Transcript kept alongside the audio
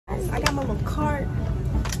guys, I got my little cart.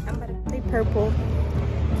 I'm about to play purple.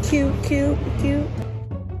 Cute, cute, cute.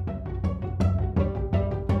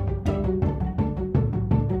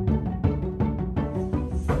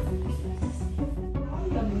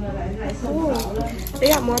 Ooh, they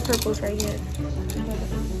got more purples right here.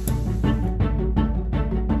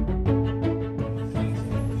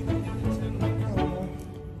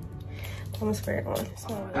 I'm gonna spray it on.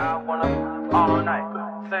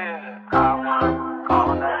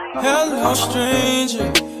 Hello,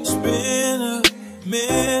 stranger. It's been a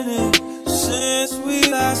minute since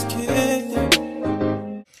we last kicked.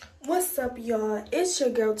 What's up, y'all? It's your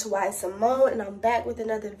girl Twice Simone, and I'm back with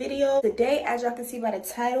another video. Today, as y'all can see by the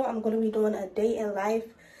title, I'm going to be doing a day in life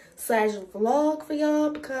 / vlog for y'all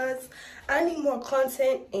because I need more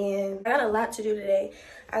content and I got a lot to do today.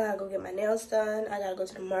 I gotta go get my nails done. I gotta go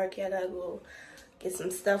to the market. I gotta go get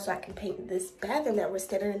some stuff so I can paint this bathroom that we're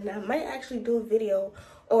staying in. And I might actually do a video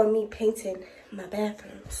on me painting my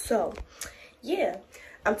bathroom. So, yeah.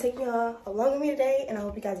 I'm taking y'all along with me today, and I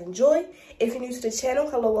hope you guys enjoy. If you're new to the channel,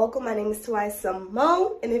 hello, welcome. My name is Twice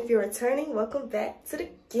Simone, and if you're returning, welcome back to the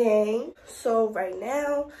gang. So right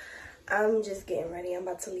now, I'm just getting ready. I'm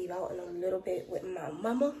about to leave out in a little bit with my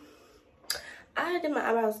mama. I did my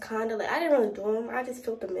eyebrows kind of like, I didn't really do them. I just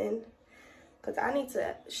filled them in because I need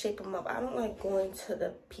to shape them up. I don't like going to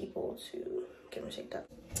the people to get them shaped up.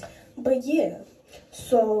 But yeah,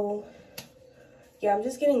 so yeah, I'm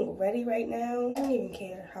just getting ready right now. I don't even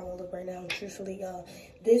care how I look right now, truthfully, y'all.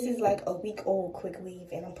 This is like a week old quick weave,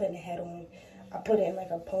 and I'm putting a hat on. I put it in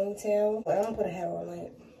like a ponytail, but I don't put a hat on.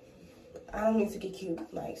 Like, I don't need to get cute.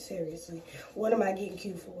 Like, seriously, what am I getting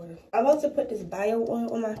cute for? I'm about to put this bio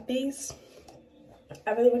oil on my face.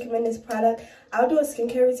 I really recommend this product. I'll do a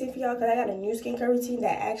skincare routine for y'all because I got a new skincare routine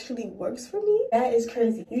that actually works for me. That is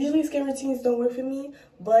crazy. Usually skin routines don't work for me,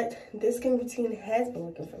 but this skin routine has been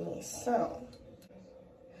working for me. So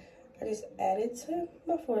I just add it to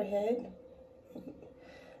my forehead.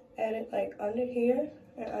 Add it like under here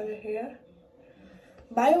and under here.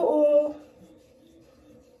 Bio oil,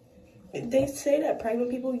 they say that pregnant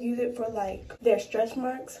people use it for like their stretch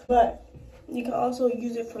marks, but you can also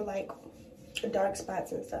use it for like dark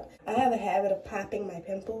spots and stuff. I have a habit of popping my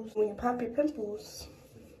pimples. When you pop your pimples,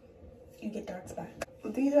 you get dark spots.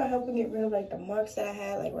 These are helping get rid of like the marks that I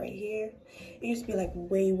had like right here. It used to be like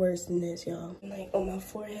way worse than this, y'all. Like on my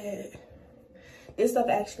forehead. This stuff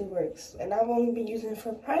actually works, and I've only been using it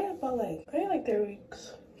for probably like 3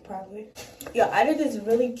 weeks, probably. Yo, I did this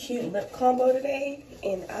really cute lip combo today,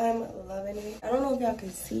 and I'm loving it. I don't know if y'all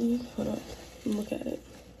can see. Hold on, look at it.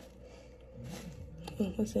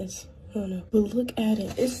 What's this? I don't know, but look at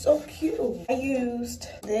it. It's so cute. I used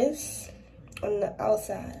this on the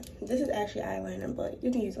outside. This is actually eyeliner, but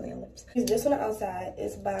you can use it on your lips. This on the outside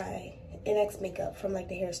is by NX Makeup from like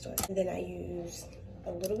the hair store. And then I used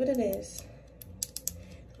a little bit of this,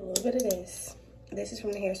 a little bit of this. This is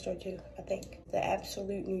from the hair store too, I think. The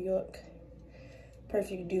Absolute New York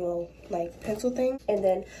Perfect Duo like pencil thing. And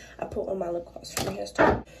then I put on my lip gloss from the hair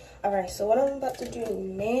store. All right, so what I'm about to do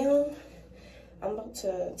now, I'm about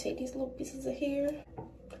to take these little pieces of hair.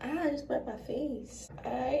 I just wet my face.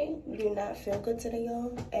 I do not feel good today,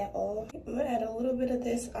 y'all, at all. I'm gonna add a little bit of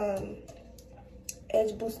this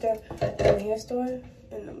edge booster from the hair store, and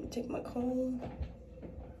I'm gonna take my comb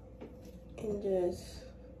and just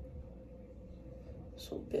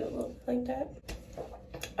swoop it a little like that.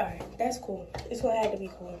 All right, that's cool. It's gonna have to be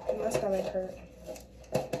cool. My stomach hurt.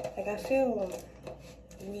 Like, I feel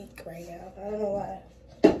weak right now. I don't know why,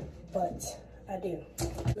 but I do.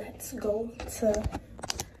 Let's go to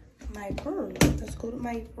my room. Let's go to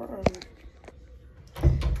my room.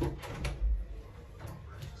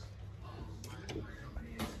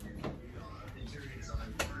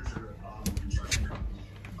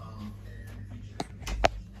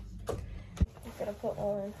 I'm gonna put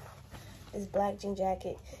on this black jean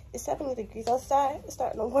jacket. It's 70 degrees outside. It's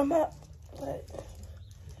starting to warm up, but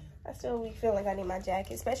I still feel like I need my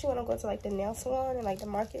jacket, especially when I go to like the nail salon and like the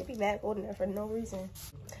market. It'd be mad cold in there for no reason.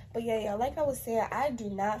 But yeah, y'all, like I was saying, I do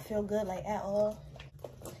not feel good like at all.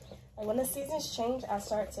 Like when the seasons change, I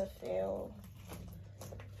start to feel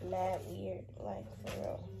mad weird, like for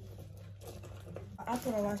real. I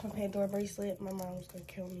put on my Pandora bracelet. My mom was gonna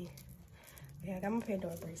kill me. Yeah, I got my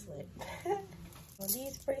Pandora bracelet. On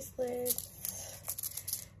these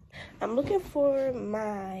bracelets, I'm looking for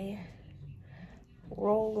my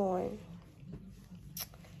roll-on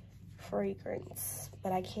fragrance,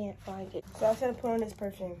 but I can't find it. So I was gonna put on this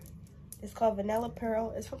perfume. It's called Vanilla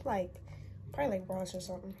Pearl. It's from like, probably like Ross or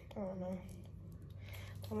something. I don't know.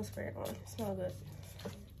 I'm gonna spray it on. It smells good.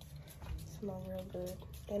 It smells real good,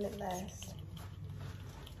 and it lasts.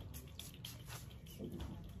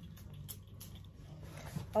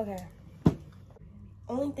 Okay.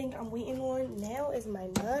 Only thing I'm waiting on now is my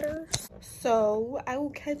nutters. So I will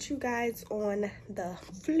catch you guys on the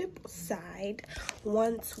flip side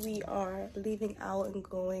once we are leaving out and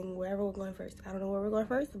going wherever we're going first. I don't know where we're going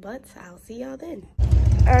first, but I'll see y'all then.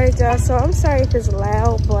 All right, y'all, so I'm sorry if it's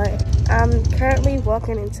loud, but I'm currently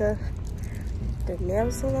walking into the nail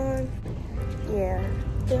salon. Yeah,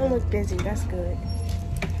 they don't look busy. That's good.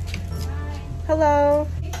 Hello.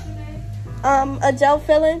 A gel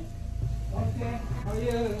filling? Okay, how are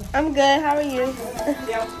you? I'm good. How are you?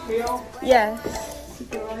 Yes.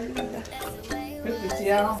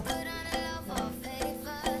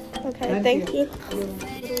 Okay, thank you.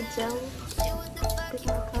 Little gel. Pick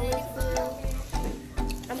my colors for you.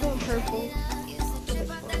 I'm doing purple.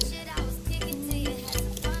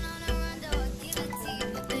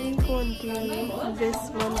 I'm going to do this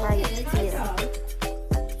one right here.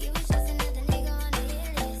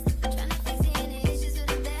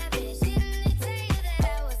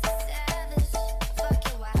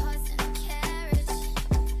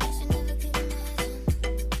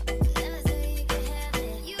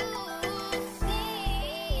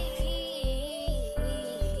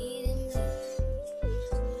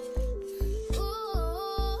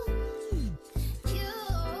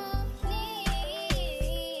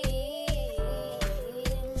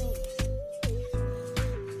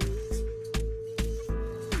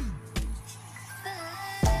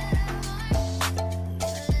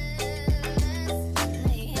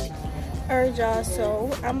 Alright, y'all, so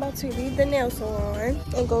I'm about to leave the nail salon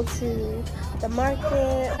and go to the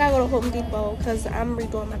market. I gotta go to Home Depot because I'm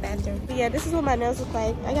redoing my bathroom. But yeah, this is what my nails look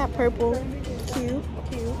like. I got purple. Cute,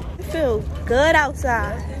 cute. I feel good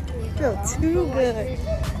outside. I feel too good.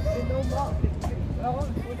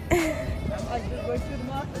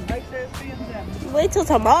 Wait till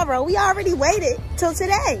tomorrow. We already waited till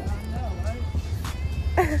today.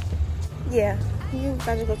 Yeah, you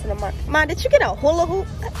about to go to the market. Mom, did you get a hula hoop?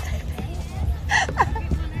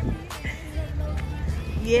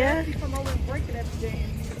 Yeah.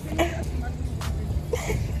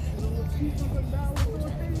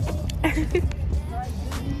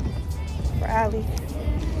 Probably.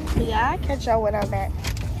 But yeah, I'll catch y'all when I'm at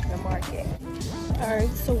the market. Alright,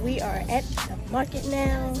 so we are at the market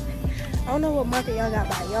now. I don't know what market y'all got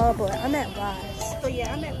by y'all, but I'm at Wise. So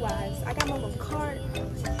yeah, I'm at Wise. I got my little cart.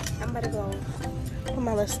 I'm about to go put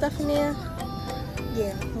my little stuff in there.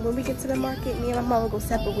 Yeah, when we get to the market, me and my mama go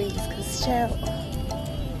separate ways, cause child,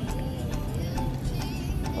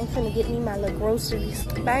 I'm finna get me my little groceries.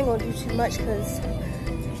 But I ain't gonna do too much, cause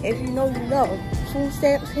if you know, food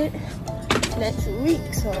stamps hit next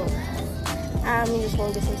week, so I'm just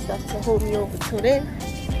gonna get some stuff to hold me over till then.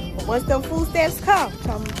 But once them food stamps come,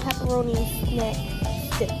 some pepperoni snack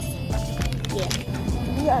sticks. Yeah,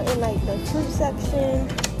 we are in like the fruit section.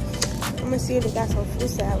 I'm gonna see if they got some fruit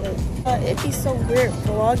salad. It'd be so weird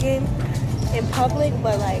vlogging in public,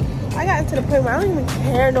 but like I got into the point where I don't even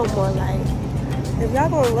care no more. Like if y'all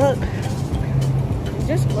gonna look,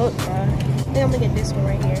 just look, bro. I think I'm gonna get this one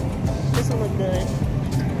right here. This one look good.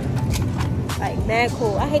 Like mad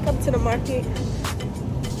cool. I hike up to the market.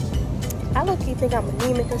 I low-key think I'm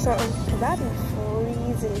anemic or something, cause I be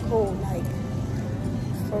freezing cold, like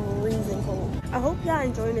freezing cold. I hope y'all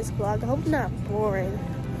enjoying this vlog. I hope it's not boring.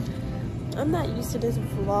 I'm not used to this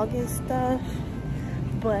vlogging stuff,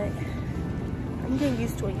 but I'm getting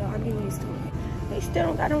used to it, y'all. I'm getting used to it. They still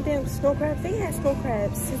don't got no damn snow crabs. They had snow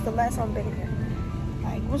crabs since the last time I've been here.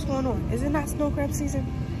 Like, what's going on? Is it not snow crab season?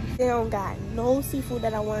 They don't got no seafood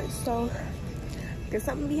that I want, so there's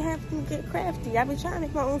something we have to get crafty. I've been trying to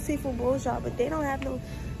make my own seafood bowls, y'all, but they don't have no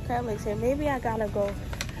crab legs here. Maybe I gotta go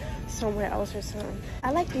somewhere else or something.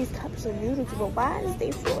 I like these cups of noodles, but why is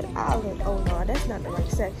they $4? Oh no, that's not the right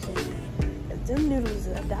section. Them noodles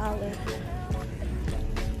are $1.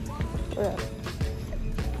 Well,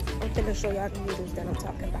 I'm finna show y'all the noodles that I'm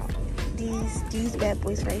talking about. These bad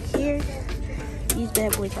boys right here. These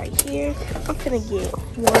bad boys right here. I'm finna get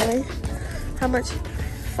one. How much?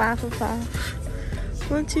 5 for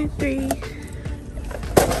 5. 1, 2, 3,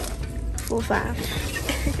 4, 5.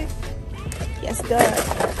 Yes, good.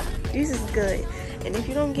 This is good. And if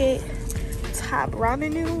you don't get top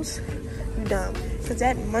ramen noodles, you dumb. Cause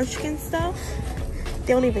that munchkin stuff,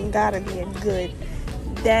 they don't even gotta be a good.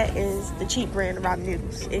 That is the cheap brand of ramen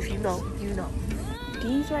noodles. If you know, you know.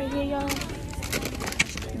 These right here, y'all.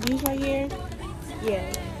 These right here, yeah,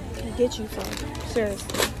 can get you some.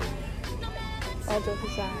 Seriously. All jokes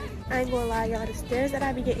aside. I ain't gonna lie, y'all. The stares that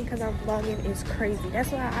I be getting because I'm vlogging is crazy. That's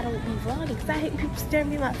why I don't be vlogging. Cause I hate people staring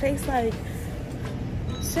me in my face like,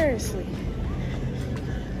 seriously.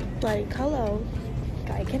 Like, hello.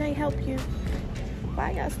 Like, can I help you? why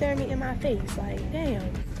y'all staring me in my face? Like,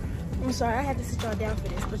 damn. I'm sorry, I had to sit y'all down for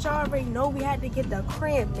this. But y'all already know we had to get the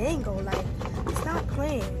cran mango. Like, stop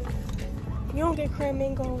playing. You don't get cran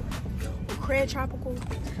mango or cran tropical,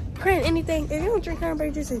 cran anything. If you don't drink cranberry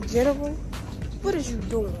juice in general, what is you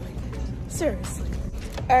doing? Seriously.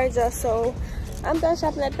 Alright, y'all, so I'm done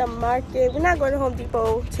shopping at the market. We're not going to Home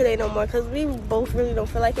Depot today no more because we both really don't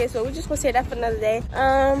feel like it. So we're just gonna save that for another day.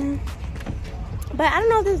 But I don't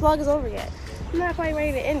know if this vlog is over yet. I'm not quite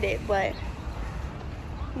ready to end it, but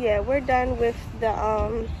yeah, we're done with the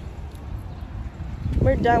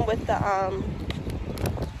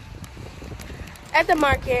at the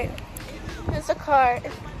market. There's a cart.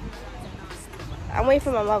 I'm waiting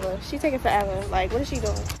for my mother. She's taking forever. Like, what is she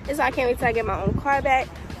doing? It's like I can't wait till I get my own car back.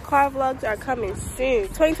 Car vlogs are coming soon.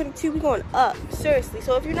 2022, we going up. Seriously.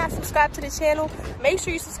 So if you're not subscribed to the channel, make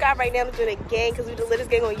sure you subscribe right now to do the gang, because we the latest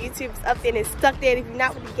gang on YouTube. It's up there and it's stuck there. And if you're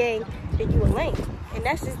not with the gang, then you a lame. And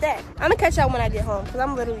that's just that. I'm gonna catch y'all when I get home, because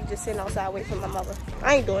I'm literally just sitting outside waiting for my mother.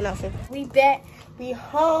 I ain't doing nothing. We back. We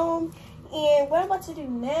home. And what I'm about to do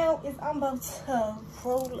now is I'm about to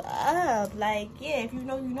roll up. Like, yeah, if you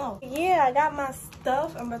know, you know. Yeah, I got my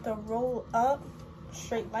stuff. I'm about to roll up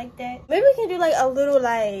straight like that. Maybe we can do like a little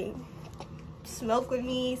like smoke with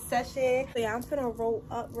me session. So yeah, I'm gonna roll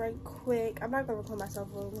up right quick. I'm not gonna record myself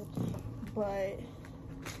rolling, but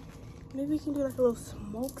maybe we can do like a little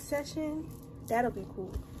smoke session. That'll be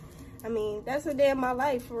cool. I mean, that's a day of my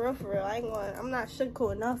life, for real, for real. I'm not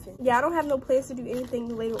sugarcoating nothing. Yeah, I don't have no plans to do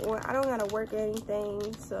anything later on. I don't gotta work or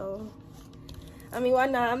anything, so. I mean, why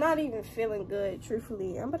not? I'm not even feeling good,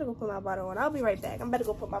 truthfully. I'm about to go put my bottle on. I'll be right back. I'm about to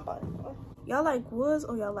go put my bottle on. Y'all like woods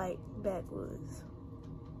or y'all like backwoods?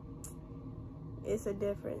 It's a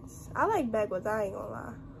difference. I like backwoods, I ain't gonna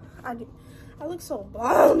lie. I look so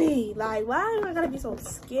bony. Like, why do I gotta be so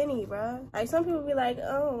skinny, bruh? Like, some people be like,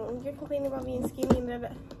 oh, you're complaining about being skinny and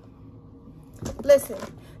da-da. Listen,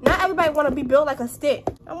 not everybody want to be built like a stick.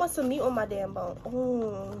 I want some meat on my damn bone.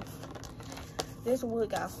 Oh, this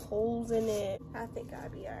wood got holes in it. I think I'll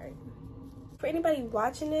be alright. For anybody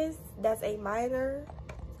watching this that's a minor,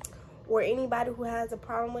 or anybody who has a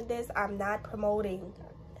problem with this, I'm not promoting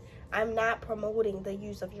the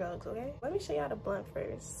use of drugs, okay? Let me show y'all the blunt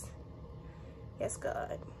first. Yes,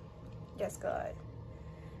 God. Yes, God.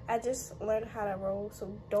 I just learned how to roll,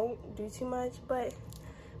 so don't do too much, but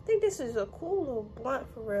I think this is a cool little blunt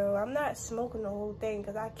for real. I'm not smoking the whole thing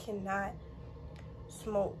because I cannot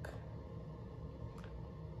smoke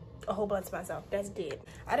a whole blunt to myself. That's dead.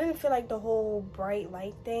 I didn't feel like the whole bright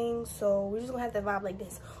light thing, so we're just gonna have to vibe like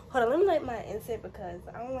this. Hold on, let me light my incense because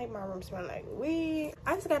I don't like my room smelling like weed.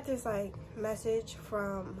 I just got this like message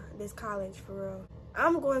from this college for real.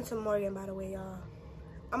 I'm going to Morgan, by the way, y'all.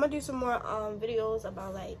 I'm gonna do some more videos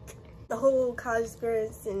about like the whole college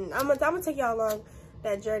experience, and I'm gonna take y'all along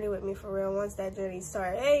that journey with me for real. Once that journey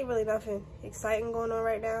starts, ain't really nothing exciting going on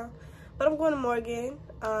right now, but I'm going to Morgan.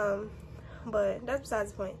 But that's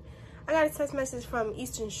besides the point. I got a text message from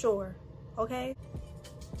Eastern Shore, okay?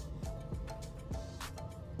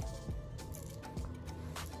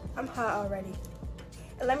 I'm hot already,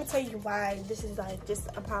 and let me tell you why this is like just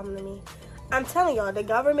a problem to me. I'm telling y'all, the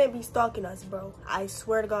government be stalking us, bro. I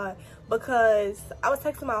swear to God, because I was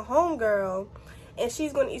texting my homegirl, and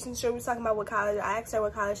she's going to Eastern Shore. We was talking about what college. I asked her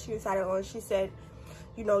what college she decided on. She said,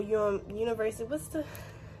 you know, you're on university. What's the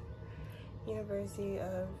university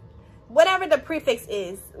of whatever the prefix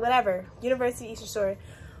is? Whatever. University Eastern Shore,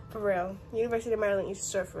 for real. University of Maryland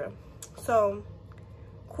Eastern Shore, for real. So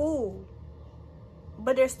cool.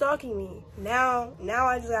 But they're stalking me now.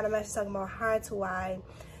 I just got a message talking about her to why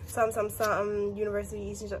something University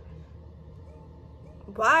Eastern Shore.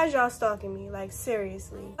 Why is y'all stalking me? Like,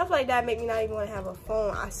 seriously. Stuff like that make me not even want to have a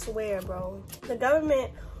phone. I swear, bro. The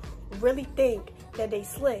government really think that they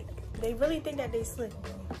slick. They really think that they slick,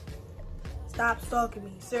 bro. Stop stalking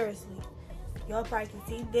me. Seriously. Y'all probably can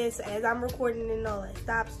see this as I'm recording and all that.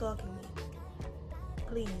 Stop stalking me.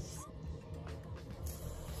 Please.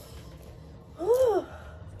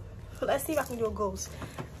 Let's see if I can do a ghost.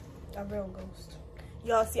 A real ghost.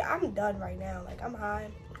 Y'all see, I'm done right now. Like, I'm high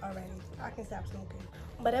already. I can stop smoking.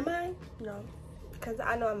 But am I? No. Because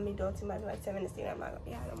I know I'm going to be doing too much. Like 10 minutes later, I'm not going to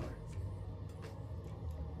be high no more.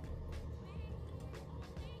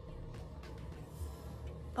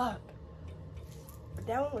 Fuck. But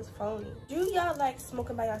that one was phony. Do y'all like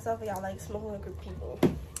smoking by yourself or y'all like smoking with group of people?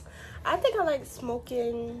 I think I like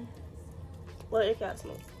smoking. Well, if y'all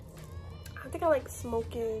smoke. I think I like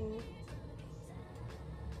smoking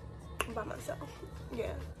by myself.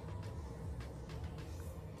 Yeah.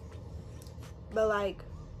 But like,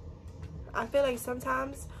 I feel like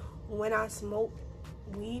sometimes when I smoke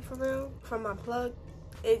weed for real from my plug,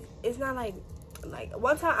 it's not like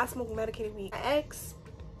one time I smoked medicated weed. My ex,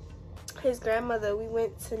 his grandmother, we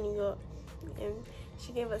went to New York and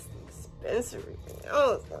she gave us dispensary.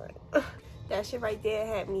 Oh, that shit right there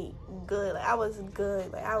had me good. Like I was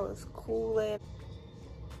good. Like I was cool.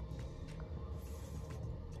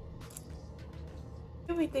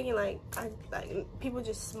 You be thinking like people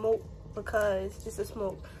just smoke because just to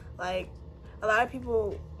smoke. Like a lot of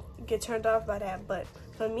people get turned off by that, but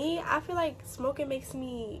for me, I feel like smoking makes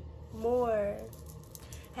me more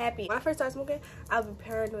happy. When I first started smoking, I would be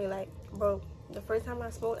paranoid. Like, bro, the first time I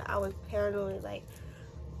smoked, I was paranoid like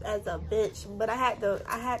as a bitch. But I had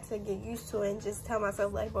to get used to it and just tell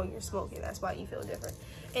myself like, bro, you're smoking. That's why you feel different.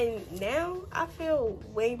 And now I feel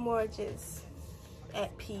way more just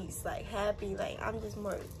at peace, like happy. Like I'm just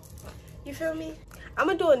more, you feel me? I'm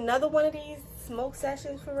gonna do another one of these smoke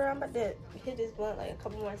sessions for real. I'm about to hit this blunt like a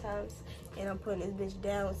couple more times and I'm putting this bitch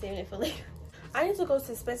down, saving it for later. I need to go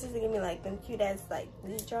to Spencer's to get me like them cute ass like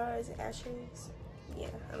weed jars and ashtrays. Yeah,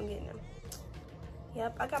 I'm getting them.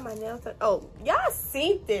 Yep, I got my nails done. Oh, y'all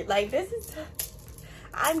seen it. Like this is,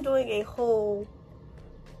 I'm doing a whole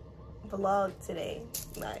vlog today.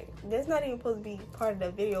 Like this not even supposed to be part of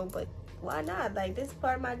the video, but why not? Like this is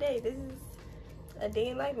part of my day. This is a day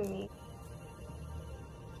in life with me.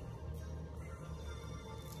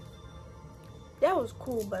 That was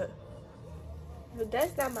cool, but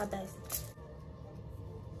that's not my best.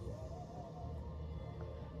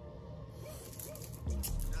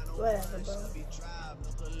 Whatever, bro.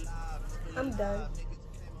 I'm done.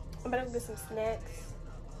 I'm about to get some snacks.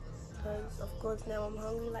 Because, of course, now I'm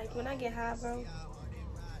hungry. Like, when I get high, bro,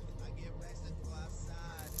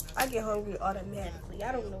 I get hungry automatically.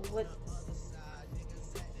 I don't know what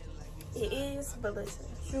it is, but listen.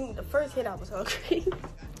 Shoot, the first hit, I was hungry.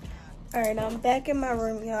 Alright, I'm back in my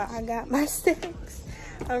room, y'all. I got my snacks.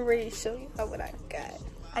 I'm ready to show you what I got.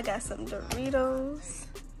 I got some Doritos.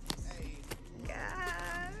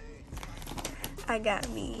 I got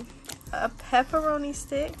me a pepperoni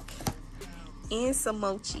stick and some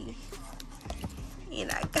mochi.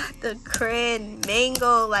 And I got the cran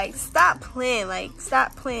mango. Like, stop playing. Like,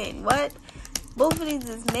 stop playing. What? Both of these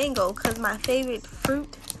is mango because my favorite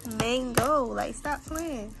fruit, mango. Like, stop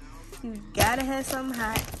playing. You gotta have something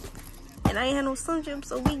hot. And I ain't had no Slim Jim,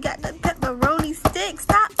 so we got the pepperoni stick.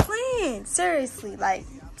 Stop playing. Seriously, like,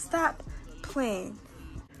 stop playing.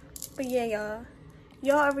 But yeah, y'all.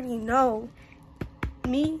 Y'all already know.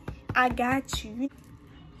 Me, I got you.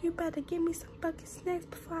 You better give me some fucking snacks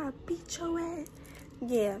before I beat your ass.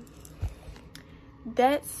 Yeah.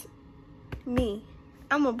 That's me.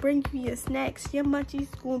 I'm gonna bring you your snacks. Your munchies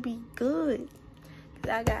gonna be good. Cause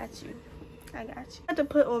I got you. I got you. I had to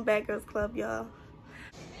put on Bad Girls Club, y'all.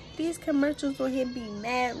 These commercials on here be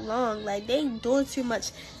mad long. Like, they doing too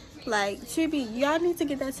much. Like, Chibi, y'all need to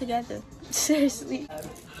get that together. Seriously.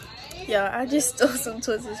 Yo, I just stole some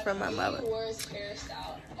Twizzlers from my mother.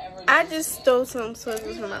 I just stole some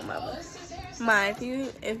Twizzlers from my mother. Ma, if you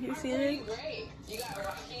see it,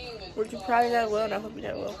 which you probably not will, and I hope you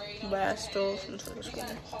not will, but I stole some Twizzlers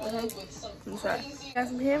from her. I'm sorry. Got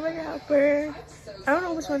some hamburger helper. I don't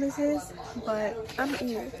know which one this is, but I'm eating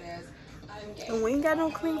it. And we ain't got no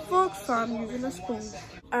clean forks, so I'm using a spoon.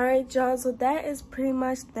 Alright, y'all, so that is pretty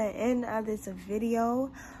much the end of this video.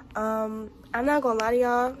 I'm not gonna lie to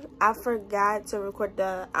y'all, I forgot to record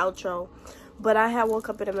the outro, but I had woke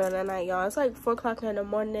up in the middle of the night, y'all. It's like 4 o'clock in the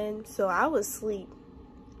morning, so I was asleep.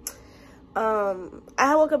 I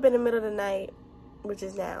had woke up in the middle of the night, which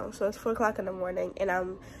is now, so it's 4 o'clock in the morning, and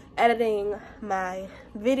I'm editing my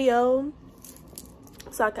video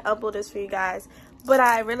so I can upload this for you guys, but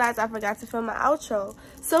I realized I forgot to film my outro,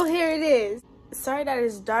 so here it is. Sorry that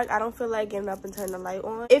it's dark. I don't feel like getting up and turning the light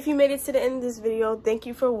on. If you made it to the end of this video, thank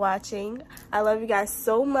you for watching. I love you guys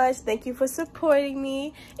so much. Thank you for supporting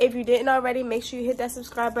me. If you didn't already, make sure you hit that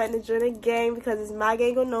subscribe button to join the gang, because it's my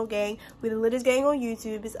gang or no gang. We the littest gang on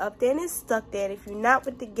YouTube. It's up there and it's stuck there. And if you're not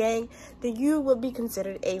with the gang, then you will be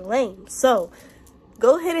considered a lame. So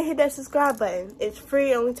go ahead and hit that subscribe button. It's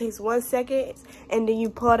free. It only takes 1 second, and then you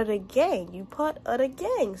part of the gang. You part of the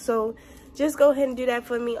gang. So just go ahead and do that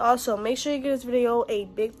for me. Also, make sure you give this video a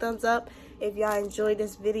big thumbs up if y'all enjoyed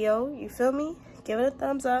this video. You feel me? Give it a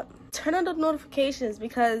thumbs up. Turn on the notifications,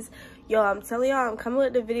 because yo, I'm telling y'all, I'm coming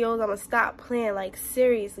with the videos. I'm gonna stop playing. Like,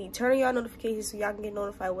 seriously, turn on y'all notifications so y'all can get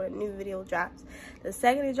notified when a new video drops. The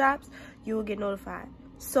second it drops, you will get notified.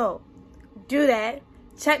 So do that.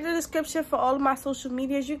 Check the description for all of my social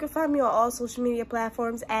medias. You can find me on all social media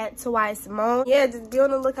platforms at Tawai Simone. Yeah, just be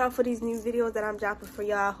on the lookout for these new videos that I'm dropping for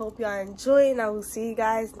y'all. I hope y'all enjoy, and I will see you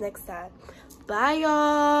guys next time. Bye, y'all.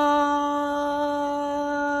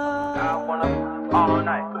 all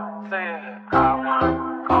night. Say it, I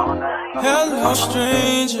want all night. Hello,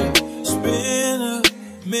 stranger. It's been a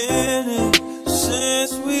minute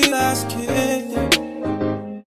since we last kicked it.